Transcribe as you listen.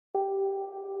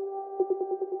The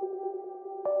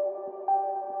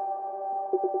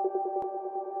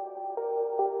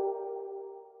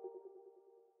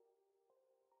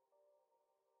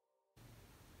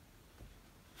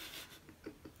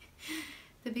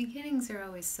beginnings are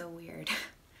always so weird.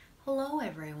 Hello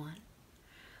everyone.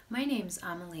 My name's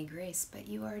Amelie Grace, but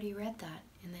you already read that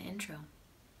in the intro.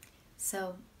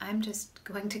 So I'm just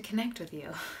going to connect with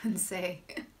you and say,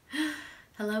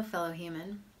 hello fellow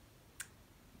human,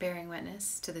 bearing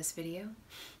witness to this video.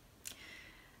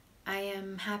 I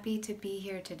am happy to be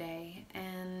here today,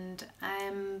 and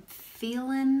I'm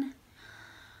feeling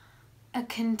a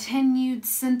continued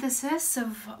synthesis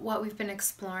of what we've been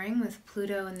exploring with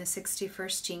Pluto and the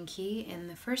 61st gene key in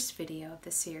the first video of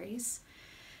the series,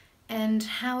 and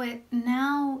how it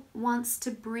now wants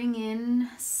to bring in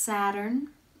Saturn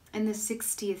and the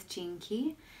 60th gene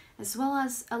key, as well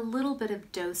as a little bit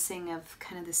of dosing of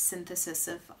kind of the synthesis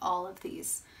of all of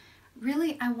these.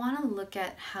 Really, I want to look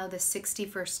at how the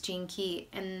 61st gene key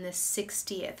and the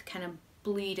 60th kind of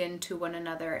bleed into one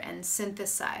another and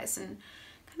synthesize, and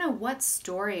kind of what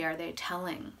story are they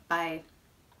telling by,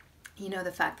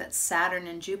 the fact that Saturn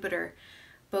and Jupiter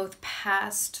both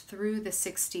passed through the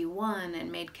 61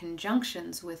 and made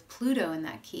conjunctions with Pluto in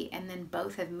that key, and then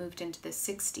both have moved into the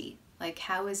 60. Like,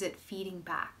 how is it feeding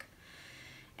back?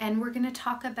 And we're going to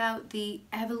talk about the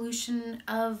evolution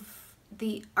of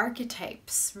the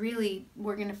archetypes. Really,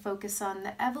 we're going to focus on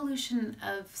the evolution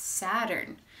of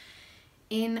Saturn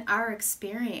in our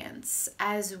experience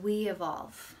as we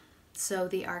evolve. So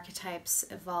the archetypes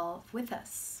evolve with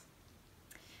us.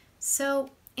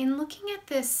 So in looking at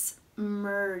this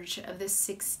merge of the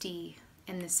 60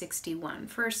 and the 61,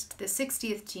 first, the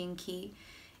 60th gene key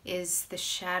is the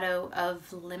shadow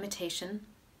of limitation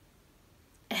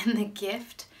and the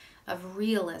gift of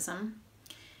realism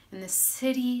and the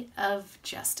city of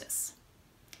justice.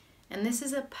 And this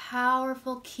is a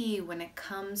powerful key when it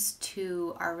comes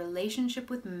to our relationship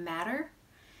with matter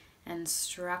and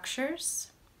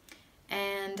structures.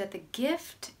 And at the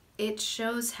gift, it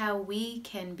shows how we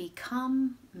can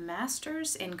become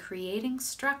masters in creating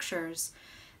structures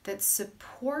that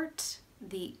support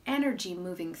the energy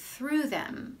moving through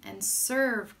them and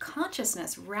serve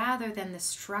consciousness rather than the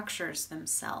structures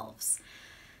themselves.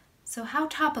 So how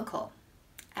topical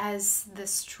as the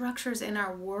structures in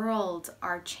our world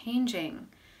are changing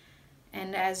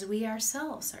and as we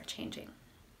ourselves are changing.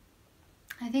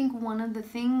 I think one of the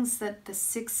things that the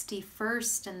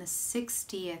 61st and the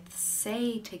 60th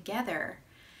say together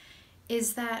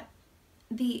is that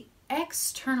the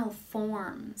external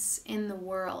forms in the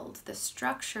world, the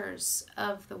structures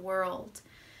of the world,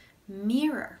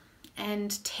 mirror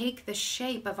and take the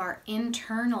shape of our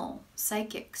internal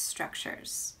psychic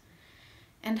structures.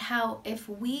 And how if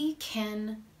we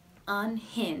can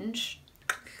unhinge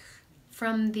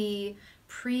from the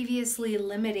previously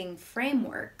limiting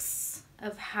frameworks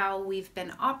of how we've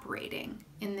been operating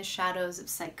in the shadows of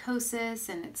psychosis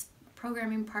and its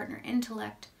programming partner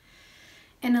intellect,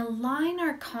 and align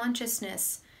our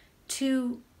consciousness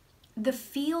to the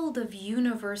field of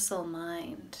universal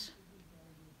mind,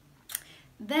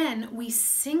 then we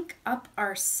sync up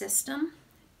our system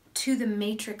to the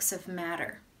matrix of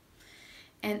matter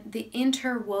and the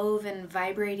interwoven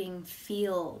vibrating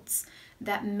fields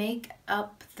that make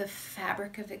up the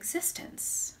fabric of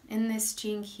existence. In this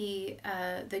gene key,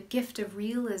 the gift of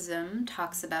realism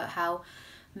talks about how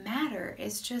matter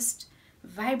is just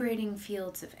vibrating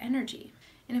fields of energy.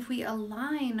 And if we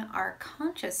align our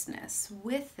consciousness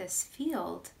with this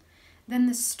field, then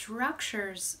the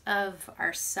structures of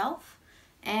ourself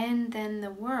and then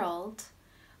the world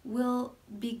will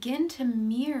begin to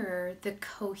mirror the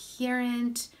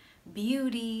coherent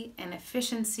beauty and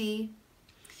efficiency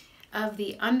of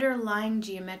the underlying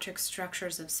geometric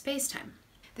structures of space-time.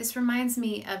 This reminds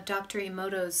me of Dr.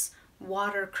 Emoto's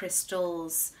water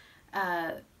crystals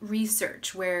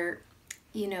research, where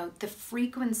the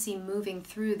frequency moving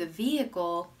through the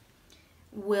vehicle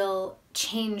will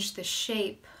change the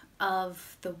shape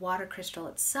of the water crystal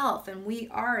itself, and we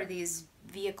are these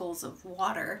vehicles of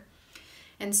water.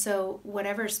 And so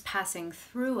whatever's passing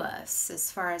through us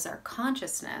as far as our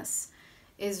consciousness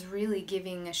is really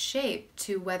giving a shape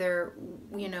to whether,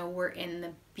 we're in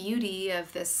the beauty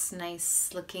of this nice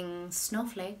looking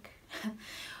snowflake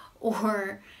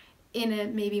or in a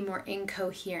maybe more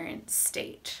incoherent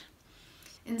state.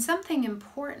 And something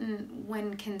important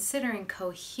when considering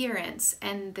coherence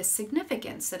and the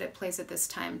significance that it plays at this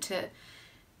time to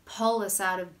pull us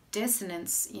out of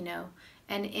dissonance,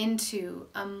 and into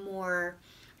a more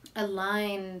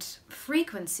aligned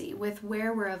frequency with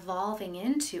where we're evolving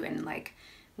into, and like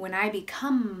when I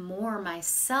become more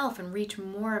myself and reach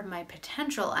more of my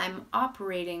potential, I'm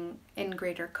operating in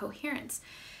greater coherence.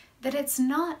 That it's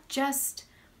not just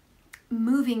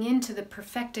moving into the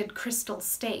perfected crystal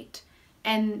state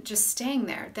and just staying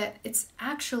there, that it's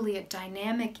actually a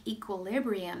dynamic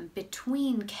equilibrium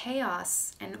between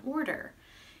chaos and order.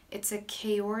 It's a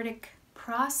chaotic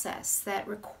process that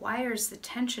requires the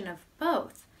tension of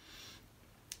both.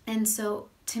 And so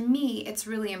to me, it's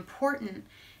really important.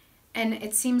 And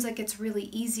it seems like it's really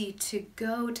easy to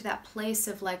go to that place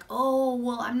of like, oh,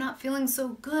 well, I'm not feeling so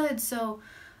good, so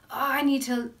I need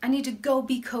to go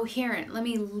be coherent. Let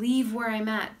me leave where I'm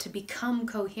at to become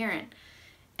coherent.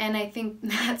 And I think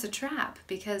that's a trap,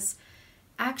 because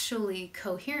actually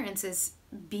coherence is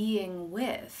being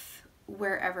with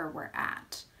wherever we're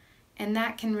at. And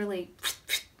that can really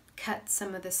cut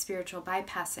some of the spiritual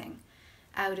bypassing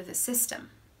out of the system.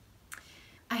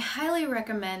 I highly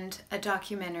recommend a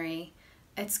documentary.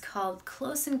 It's called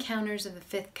Close Encounters of the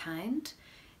Fifth Kind.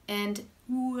 And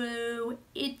whoa,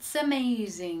 it's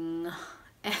amazing.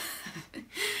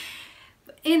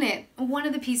 In it, one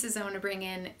of the pieces I want to bring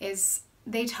in is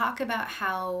they talk about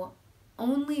how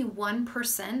only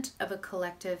 1% of a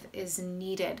collective is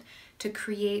needed to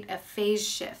create a phase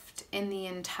shift in the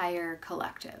entire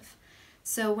collective.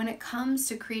 So when it comes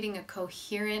to creating a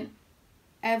coherent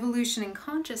evolution in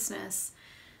consciousness,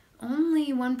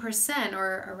 only 1%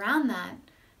 or around that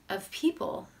of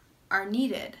people are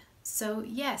needed. So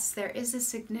yes, there is a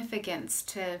significance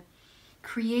to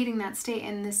creating that state,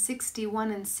 and the 61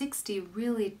 and 60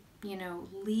 really,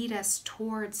 lead us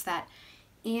towards that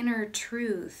inner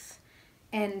truth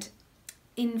and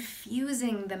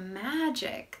infusing the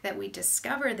magic that we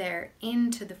discover there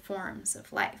into the forms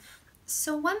of life.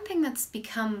 So one thing that's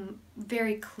become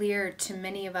very clear to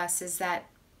many of us is that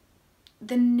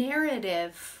the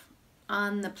narrative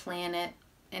on the planet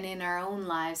and in our own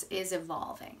lives is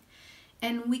evolving.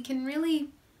 And we can really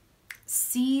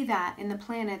see that in the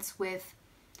planets with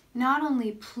not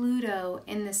only Pluto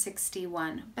in the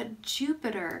 61, but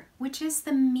Jupiter, which is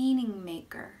the meaning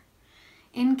maker,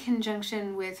 in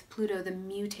conjunction with Pluto, the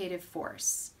mutative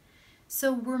force.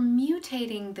 So we're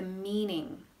mutating the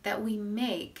meaning that we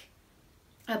make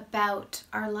about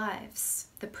our lives,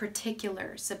 the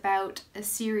particulars, about a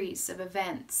series of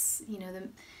events,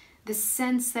 the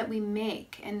sense that we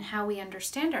make and how we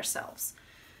understand ourselves.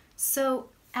 So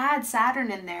add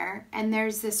Saturn in there, and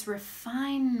there's this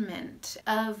refinement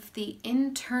of the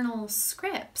internal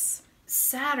scripts.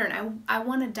 Saturn, I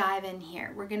want to dive in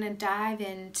here. We're going to dive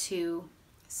into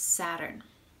Saturn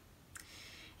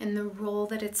and the role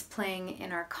that it's playing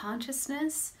in our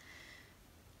consciousness,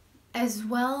 as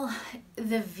well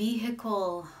the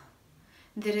vehicle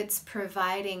that it's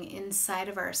providing inside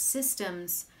of our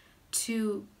systems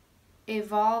to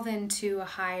evolve into a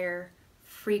higher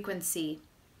frequency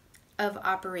of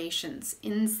operations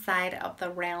inside of the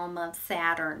realm of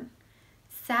Saturn.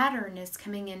 Saturn is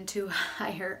coming into a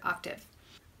higher octave.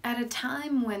 At a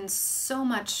time when so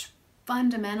much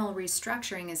fundamental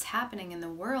restructuring is happening in the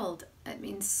world,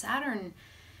 Saturn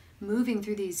moving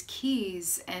through these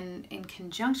keys and in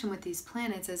conjunction with these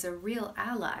planets is a real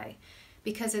ally,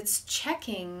 because it's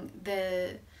checking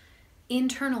the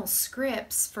internal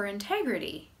scripts for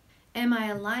integrity. Am I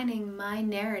aligning my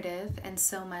narrative, and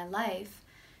so my life,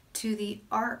 to the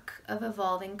arc of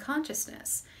evolving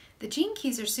consciousness? The gene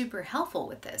keys are super helpful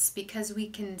with this, because we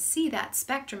can see that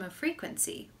spectrum of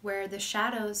frequency where the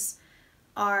shadows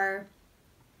are,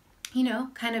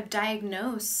 kind of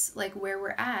diagnose like where we're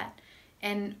at,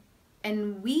 and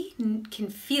we can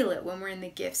feel it when we're in the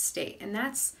gift state, and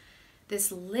that's this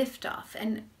liftoff.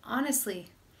 And honestly,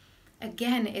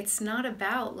 again, it's not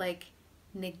about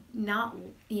not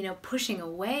pushing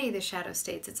away the shadow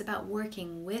states. It's about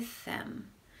working with them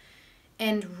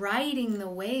and riding the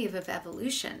wave of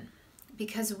evolution,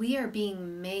 because we are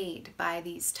being made by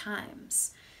these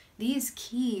times. These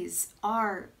keys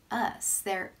are us,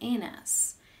 they're in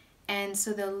us. And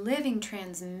so the living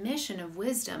transmission of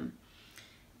wisdom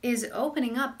is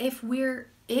opening up if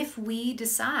we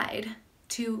decide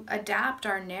to adapt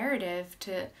our narrative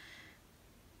to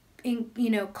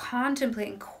contemplate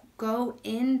and go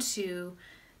into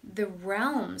the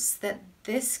realms that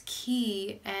this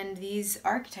key and these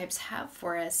archetypes have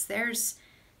for us. There's,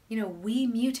 we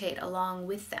mutate along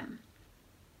with them.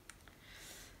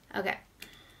 Okay.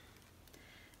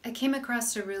 I came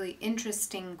across a really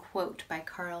interesting quote by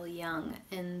Carl Jung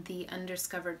in The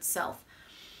Undiscovered Self,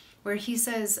 where he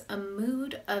says, "A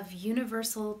mood of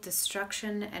universal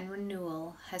destruction and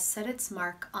renewal has set its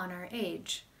mark on our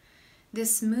age.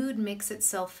 This mood makes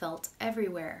itself felt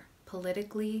everywhere,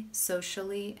 politically,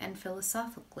 socially, and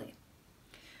philosophically.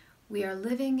 We are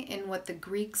living in what the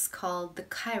Greeks called the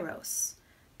kairos,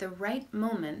 the right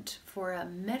moment for a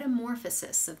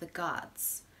metamorphosis of the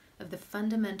gods, of the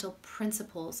fundamental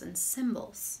principles and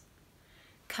symbols.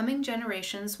 Coming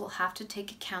generations will have to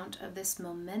take account of this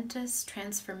momentous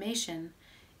transformation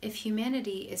if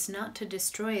humanity is not to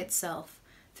destroy itself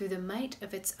through the might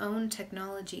of its own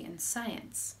technology and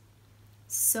science.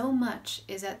 So much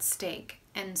is at stake,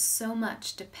 and so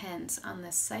much depends on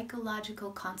the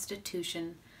psychological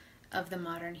constitution of the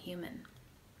modern human.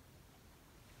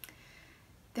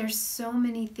 There's so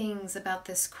many things about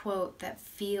this quote that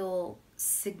feel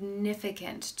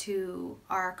significant to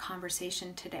our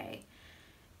conversation today.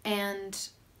 And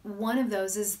one of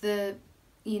those is the,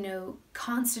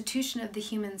 constitution of the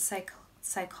human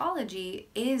psychology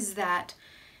is that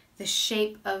the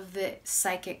shape of the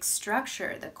psychic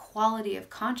structure, the quality of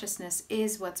consciousness,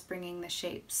 is what's bringing the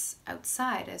shapes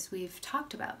outside, as we've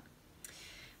talked about.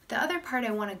 The other part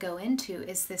I want to go into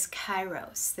is this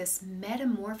kairos, this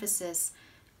metamorphosis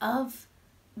of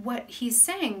what he's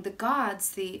saying. The gods,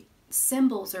 the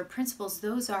symbols or principles,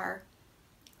 those are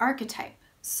archetype.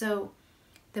 So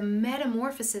the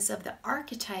metamorphosis of the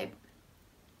archetype,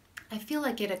 I feel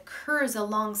like it occurs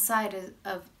alongside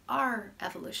of our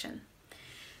evolution.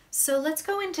 So let's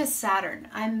go into Saturn.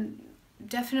 I'm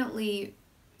definitely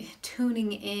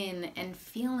tuning in and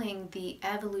feeling the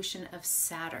evolution of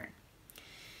Saturn,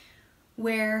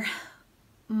 where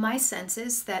my sense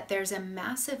is that there's a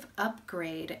massive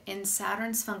upgrade in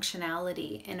Saturn's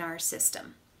functionality in our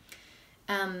system.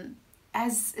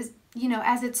 As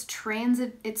it's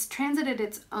transited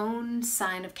its own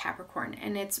sign of Capricorn,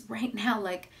 and it's right now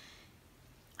like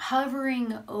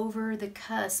hovering over the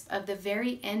cusp of the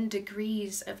very end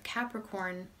degrees of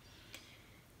Capricorn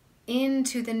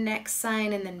into the next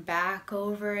sign and then back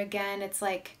over again. It's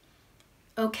like,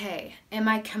 okay, am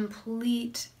I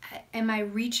complete? Am I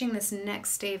reaching this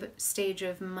next stage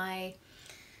of my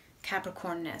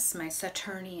Capricornness, my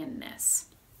Saturnianness?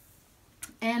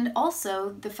 And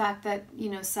also the fact that,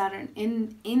 Saturn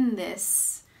in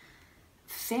this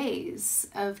phase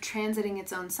of transiting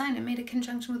its own sign, it made a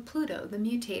conjunction with Pluto, the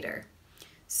mutator.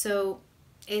 So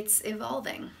it's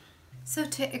evolving. So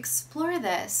to explore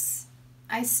this,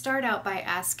 I start out by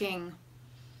asking,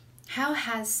 how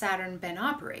has Saturn been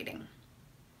operating?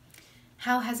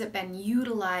 How has it been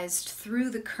utilized through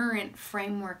the current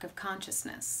framework of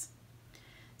consciousness?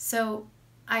 So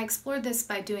I explored this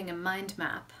by doing a mind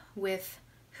map with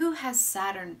who has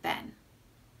Saturn been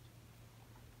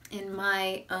in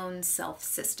my own self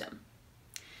system.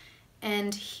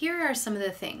 And here are some of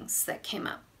the things that came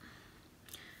up.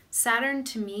 Saturn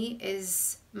to me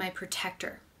is my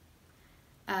protector.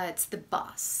 It's the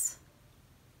boss,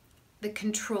 the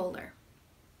controller,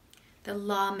 the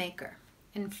lawmaker,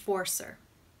 enforcer,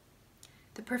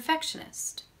 the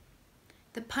perfectionist,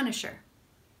 the punisher,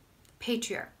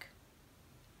 patriarch.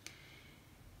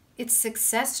 It's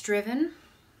success driven,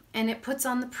 and it puts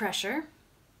on the pressure,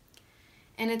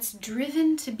 and it's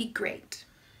driven to be great.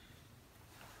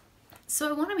 So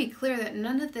I want to be clear that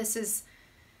none of this is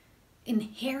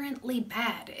inherently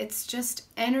bad. It's just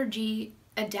energy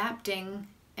adapting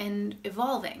and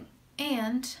evolving.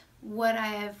 And what I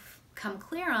have come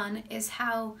clear on is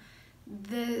how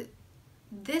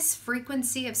this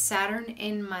frequency of Saturn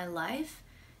in my life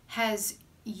has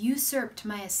usurped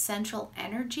my essential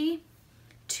energy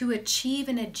to achieve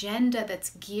an agenda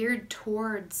that's geared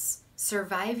towards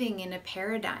surviving in a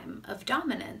paradigm of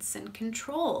dominance and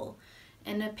control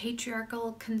and a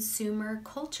patriarchal consumer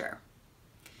culture.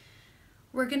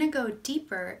 We're going to go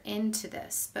deeper into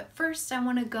this, but first I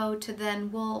want to go to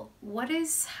then, well, what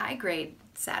does high grade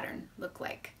Saturn look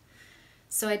like?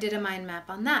 So I did a mind map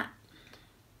on that.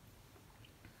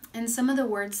 And some of the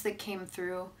words that came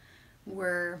through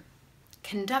were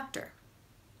conductor,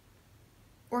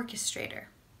 orchestrator,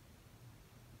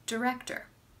 director,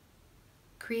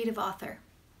 creative author,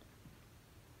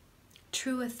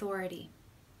 true authority,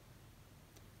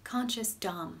 conscious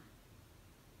dom,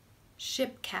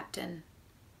 ship captain,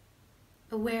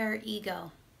 aware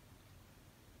ego,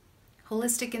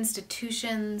 holistic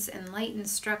institutions, enlightened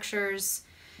structures,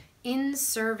 in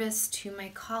service to my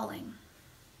calling.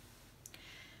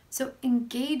 So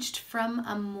engaged from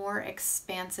a more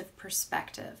expansive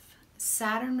perspective,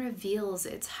 Saturn reveals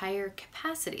its higher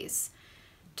capacities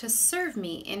to serve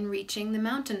me in reaching the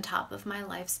mountaintop of my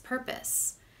life's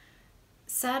purpose.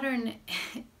 Saturn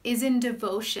is in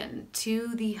devotion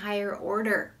to the higher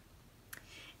order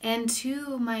and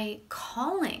to my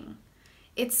calling.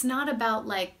 It's not about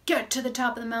like, get to the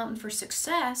top of the mountain for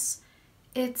success.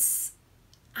 It's,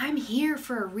 I'm here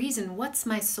for a reason. What's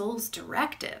my soul's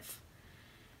directive?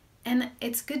 And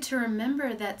it's good to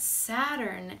remember that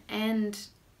Saturn and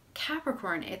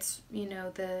Capricorn, it's, you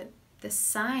know, the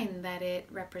sign that it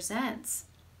represents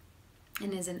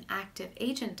and is an active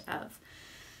agent of,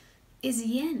 is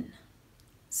yin.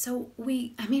 So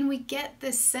we get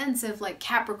this sense of like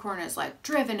Capricorn is like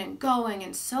driven and going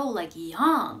and so like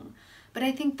young. But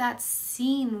I think that's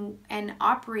seen and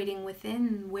operating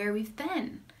within where we've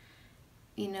been.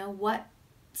 You know, what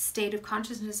state of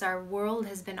consciousness our world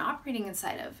has been operating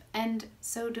inside of. And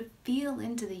so to feel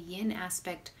into the yin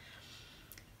aspect,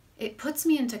 it puts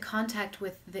me into contact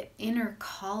with the inner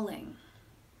calling.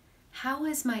 How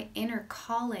is my inner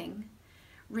calling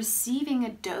receiving a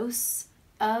dose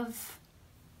of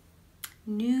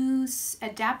new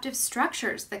adaptive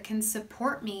structures that can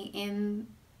support me in,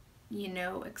 you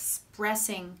know,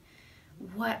 expressing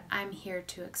what I'm here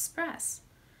to express?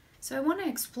 So I want to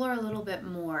explore a little bit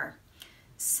more.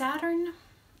 Saturn,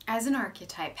 as an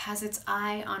archetype, has its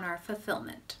eye on our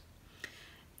fulfillment.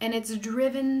 And it's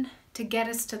driven to get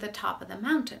us to the top of the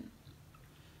mountain.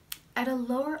 At a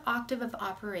lower octave of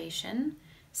operation,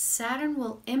 Saturn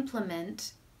will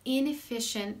implement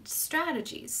inefficient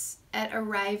strategies at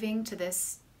arriving to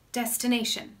this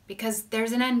destination because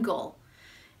there's an end goal.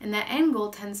 And that end goal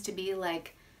tends to be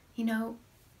like, you know,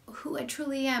 who I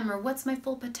truly am, or what's my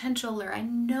full potential, or I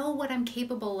know what I'm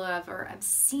capable of, or I've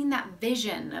seen that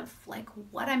vision of like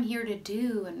what I'm here to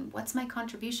do and what's my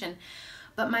contribution.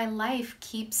 But my life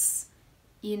keeps,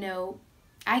 you know,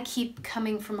 I keep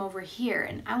coming from over here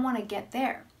and I want to get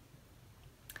there.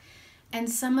 And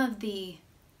some of the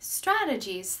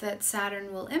strategies that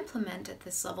Saturn will implement at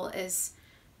this level is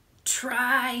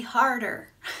try harder.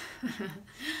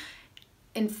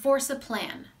 Enforce a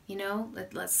plan, you know,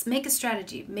 let's make a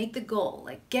strategy, make the goal,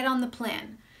 like get on the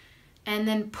plan, and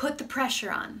then put the pressure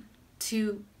on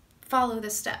to follow the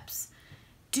steps.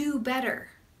 Do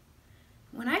better.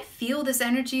 When I feel this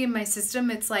energy in my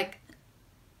system, it's like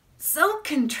so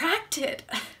contracted.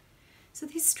 So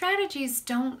these strategies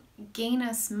don't gain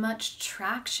us much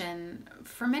traction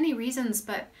for many reasons,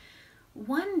 but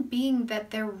one being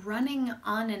that they're running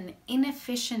on an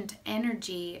inefficient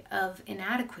energy of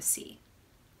inadequacy.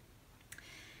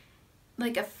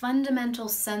 Like a fundamental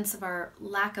sense of our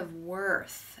lack of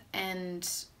worth, and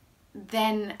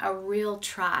then a real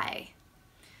try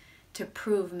to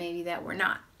prove maybe that we're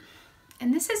not.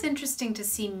 And this is interesting to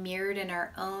see mirrored in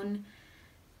our own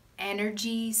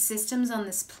energy systems on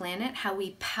this planet, how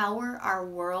we power our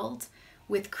world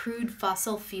with crude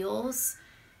fossil fuels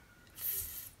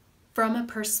from a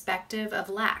perspective of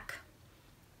lack.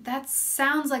 That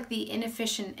sounds like the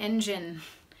inefficient engine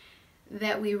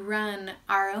that we run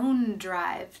our own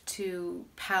drive to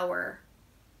power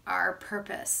our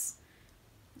purpose.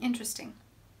 Interesting.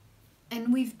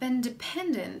 And we've been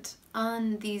dependent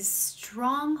on these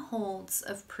strongholds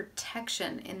of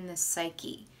protection in the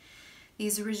psyche,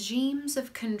 these regimes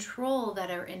of control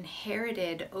that are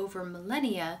inherited over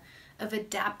millennia of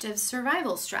adaptive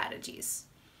survival strategies.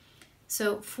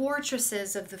 So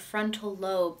fortresses of the frontal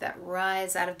lobe that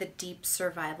rise out of the deep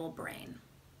survival brain.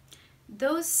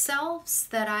 Those selves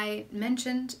that I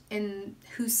mentioned in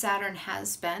who Saturn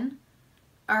has been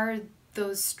are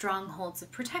those strongholds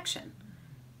of protection.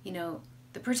 You know,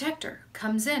 the protector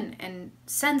comes in and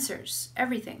censors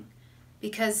everything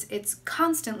because it's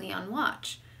constantly on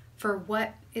watch for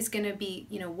what is going to be,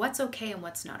 you know, what's okay and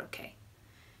what's not okay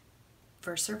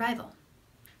for survival.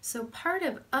 So part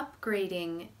of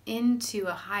upgrading into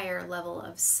a higher level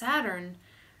of Saturn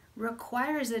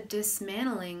requires a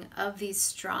dismantling of these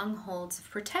strongholds of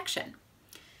protection.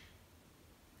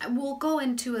 We'll go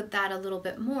into that a little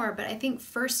bit more, but I think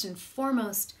first and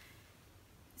foremost,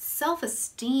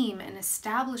 self-esteem and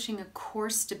establishing a core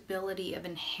stability of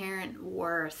inherent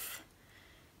worth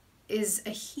is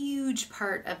a huge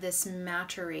part of this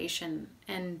maturation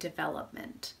and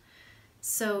development.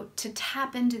 So to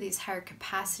tap into these higher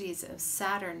capacities of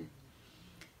Saturn,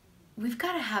 we've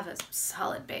got to have a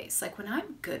solid base. Like when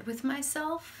I'm good with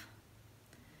myself,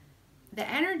 the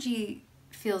energy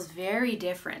feels very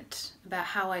different about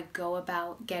how I go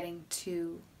about getting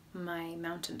to my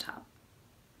mountaintop.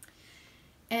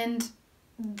 And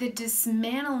the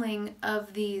dismantling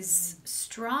of these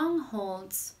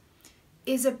strongholds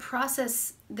is a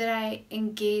process that I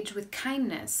engage with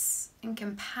kindness and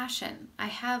compassion. I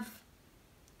have,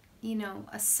 you know,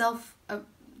 a self-love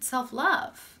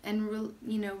and,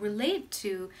 you know, relate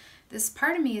to this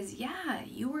part of me is, yeah,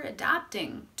 you were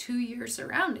adapting to your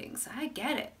surroundings. I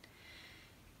get it.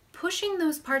 Pushing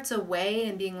those parts away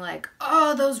and being like,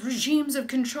 oh, those regimes of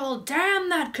control, damn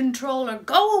that controller,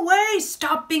 go away,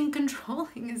 stop being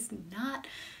controlling is not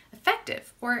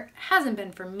effective, or hasn't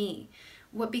been for me.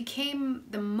 what became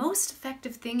the most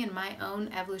effective thing in my own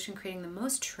evolution, creating the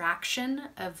most traction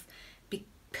of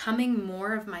becoming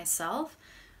more of myself,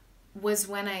 was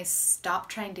when I stopped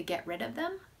trying to get rid of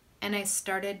them and I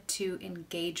started to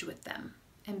engage with them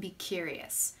and be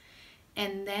curious,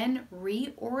 and then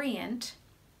reorient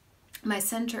my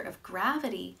center of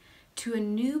gravity to a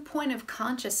new point of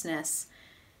consciousness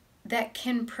that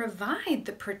can provide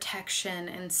the protection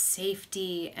and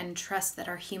safety and trust that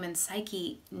our human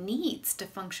psyche needs to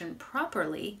function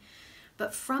properly,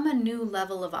 but from a new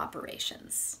level of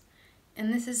operations.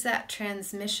 And this is that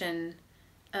transmission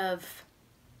of,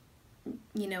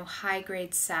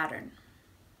 high-grade Saturn,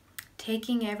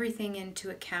 taking everything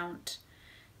into account,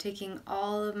 taking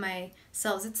all of my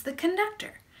cells. It's the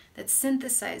conductor that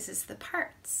synthesizes the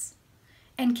parts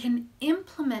and can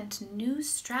implement new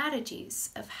strategies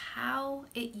of how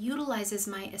it utilizes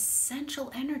my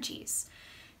essential energies.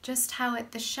 Just how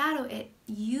at the shadow, it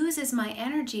uses my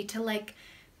energy to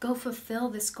go fulfill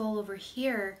this goal over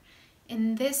here.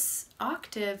 In this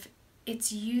octave,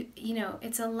 it's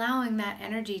it's allowing that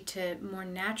energy to more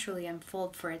naturally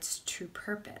unfold for its true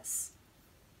purpose.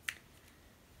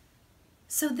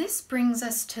 So this brings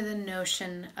us to the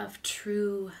notion of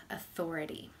true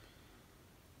authority.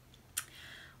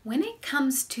 When it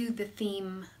comes to the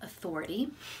theme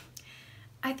authority,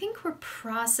 I think we're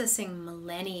processing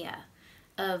millennia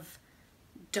of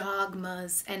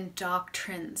dogmas and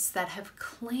doctrines that have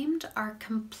claimed our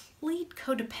complete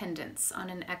codependence on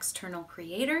an external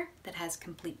creator that has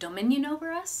complete dominion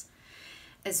over us,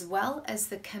 as well as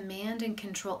the command and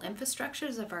control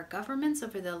infrastructures of our governments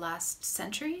over the last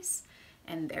centuries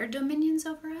and their dominions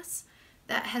over us,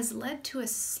 that has led to a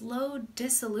slow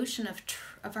dissolution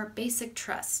of our basic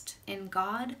trust in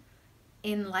God,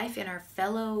 in life, in our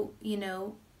fellow,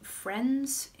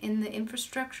 friends, in the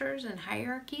infrastructures and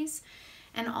hierarchies,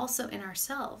 and also in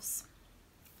ourselves.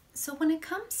 So when it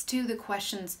comes to the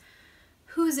questions,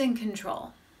 who's in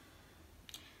control?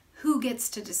 Who gets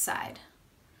to decide?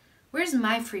 Where's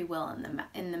my free will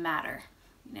in the matter?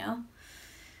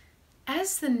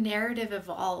 As the narrative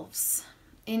evolves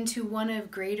into one of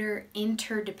greater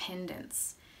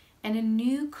interdependence and a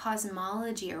new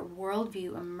cosmology or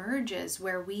worldview emerges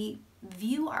where we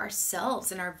view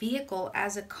ourselves and our vehicle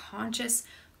as a conscious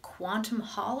quantum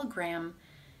hologram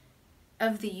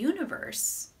of the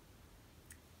universe,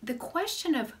 the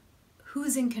question of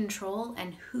who's in control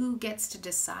and who gets to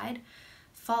decide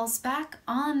falls back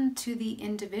onto the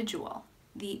individual,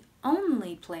 the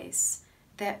only place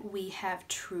that we have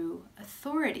true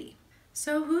authority.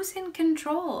 So who's in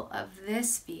control of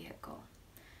this vehicle?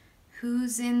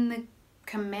 Who's in the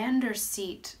commander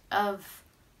seat of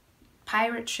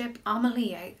pirate ship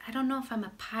Amelie? I don't know if I'm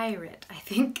a pirate. I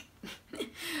think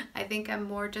I'm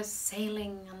more just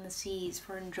sailing on the seas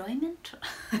for enjoyment.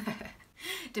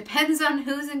 Depends on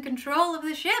who's in control of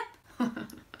the ship.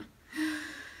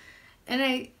 And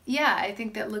I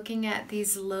think that looking at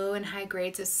these low and high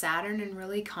grades of Saturn and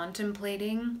really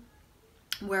contemplating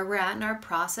where we're at in our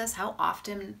process, how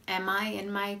often am I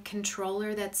in my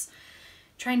controller that's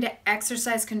trying to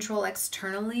exercise control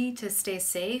externally to stay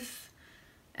safe,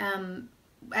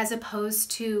 as opposed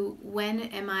to when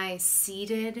am I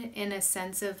seated in a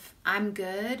sense of I'm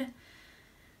good,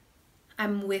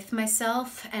 I'm with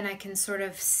myself, and I can sort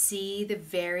of see the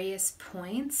various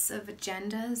points of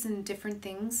agendas and different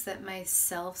things that my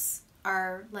selves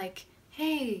are like,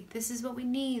 hey, this is what we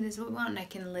need, this is what we want, and I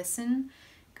can listen,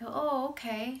 go, oh,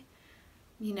 okay,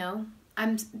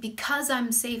 because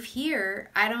I'm safe here,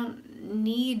 I don't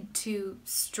need to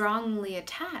strongly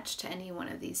attach to any one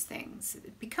of these things.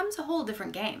 It becomes a whole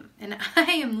different game. And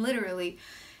I am literally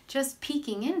just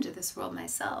peeking into this world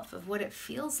myself of what it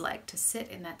feels like to sit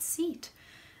in that seat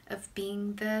of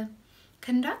being the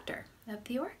conductor of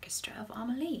the orchestra of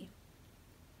Amelie.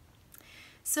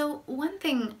 So one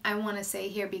thing I want to say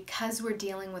here, because we're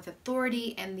dealing with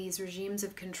authority and these regimes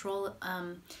of control,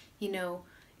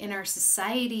 in our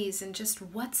societies, and just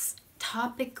what's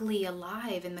topically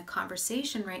alive in the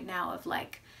conversation right now of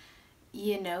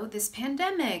this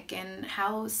pandemic and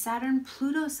how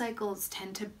Saturn-Pluto cycles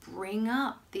tend to bring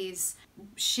up these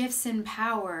shifts in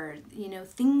power,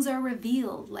 things are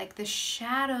revealed, like the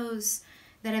shadows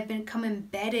that have become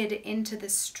embedded into the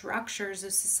structures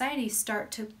of society start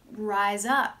to rise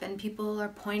up, and people are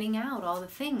pointing out all the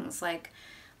things like,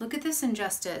 look at this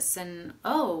injustice, and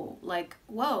whoa,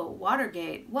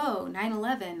 Watergate, whoa,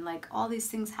 9/11, all these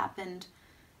things happened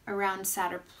around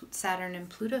Saturn and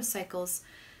Pluto cycles.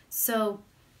 So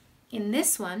in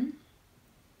this one,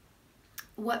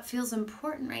 what feels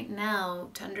important right now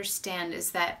to understand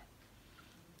is that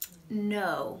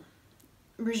no,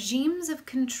 regimes of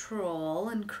control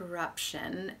and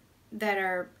corruption that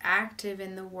are active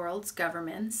in the world's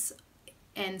governments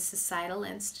and societal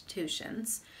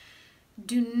institutions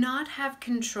do not have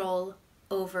control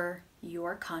over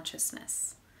your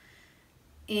consciousness.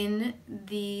 In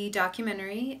the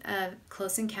documentary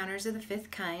Close Encounters of the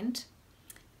Fifth Kind,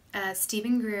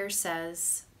 Stephen Greer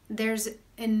says, there's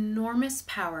enormous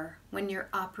power when you're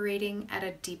operating at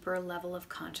a deeper level of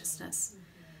consciousness.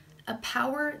 A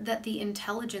power that the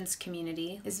intelligence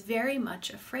community is very much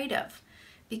afraid of,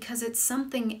 because it's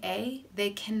something A,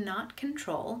 they cannot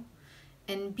control,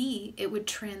 and B, it would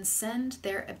transcend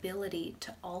their ability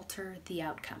to alter the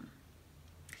outcome.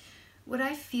 What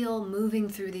I feel moving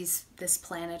through this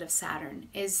planet of Saturn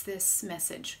is this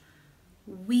message.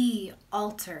 We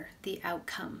alter the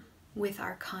outcome with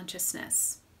our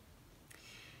consciousness.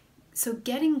 So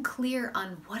getting clear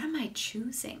on, what am I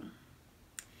choosing?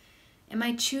 Am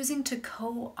I choosing to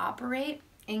cooperate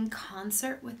in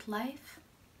concert with life?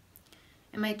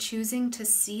 Am I choosing to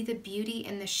see the beauty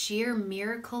and the sheer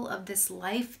miracle of this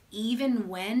life even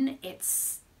when it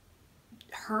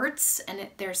hurts and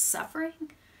there's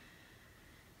suffering?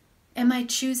 Am I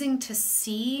choosing to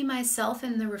see myself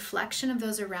in the reflection of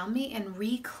those around me and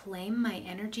reclaim my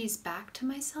energies back to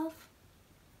myself?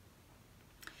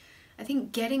 I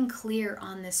think getting clear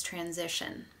on this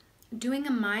transition, doing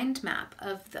a mind map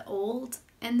of the old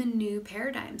and the new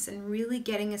paradigms, and really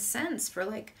getting a sense for,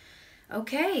 like,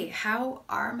 okay, how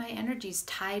are my energies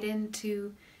tied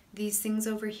into these things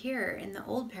over here in the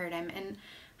old paradigm? And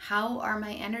how are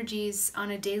my energies on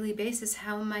a daily basis?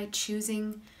 How am I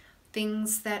choosing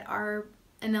things that are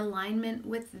in alignment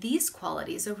with these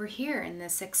qualities over here in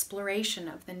this exploration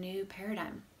of the new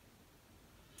paradigm?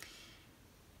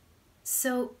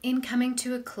 So in coming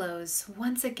to a close,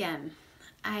 once again,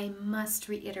 I must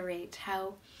reiterate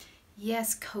how,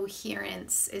 yes,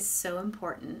 coherence is so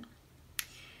important.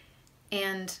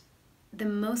 And the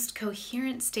most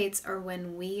coherent states are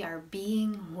when we are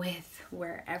being with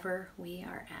wherever we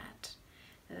are at.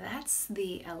 That's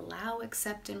the allow,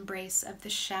 accept, embrace of the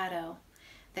shadow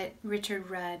that Richard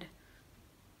Rudd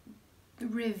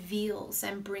reveals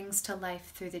and brings to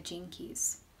life through the Gene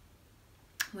Keys.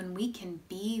 When we can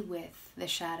be with the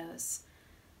shadows,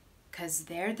 because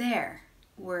they're there,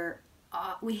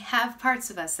 we have parts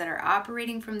of us that are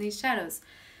operating from these shadows.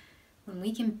 When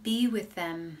we can be with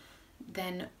them,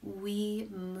 then we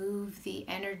move the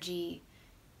energy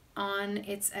on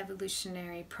its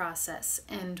evolutionary process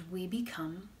and we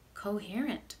become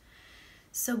coherent.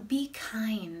 So be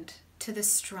kind to the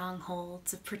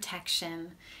strongholds of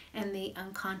protection and the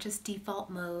unconscious default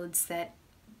modes that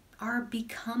are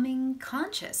becoming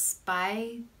conscious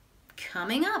by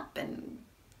coming up and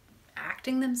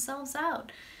acting themselves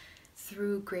out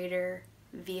through greater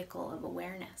vehicle of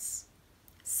awareness.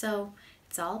 So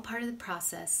it's all part of the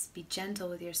process. Be gentle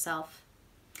with yourself.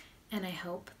 And I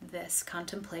hope this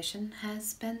contemplation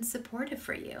has been supportive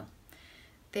for you.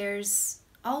 There's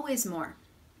always more.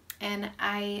 And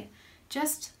I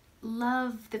just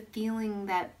love the feeling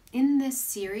that in this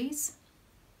series,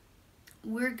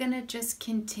 we're going to just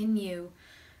continue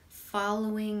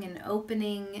following and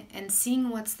opening and seeing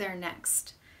what's there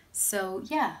next. So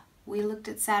yeah, we looked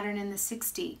at Saturn in the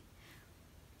 60.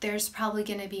 There's probably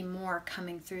going to be more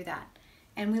coming through that.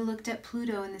 And we looked at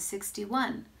Pluto in the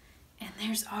 61. And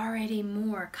there's already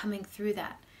more coming through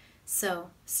that. So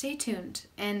stay tuned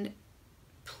and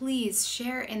please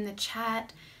share in the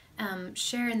chat,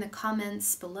 share in the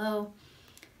comments below.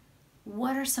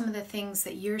 What are some of the things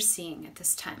that you're seeing at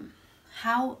this time?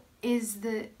 How is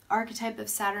the archetype of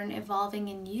Saturn evolving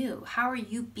in you? How are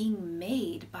you being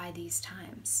made by these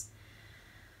times?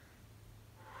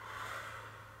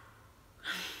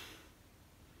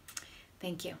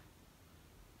 Thank you.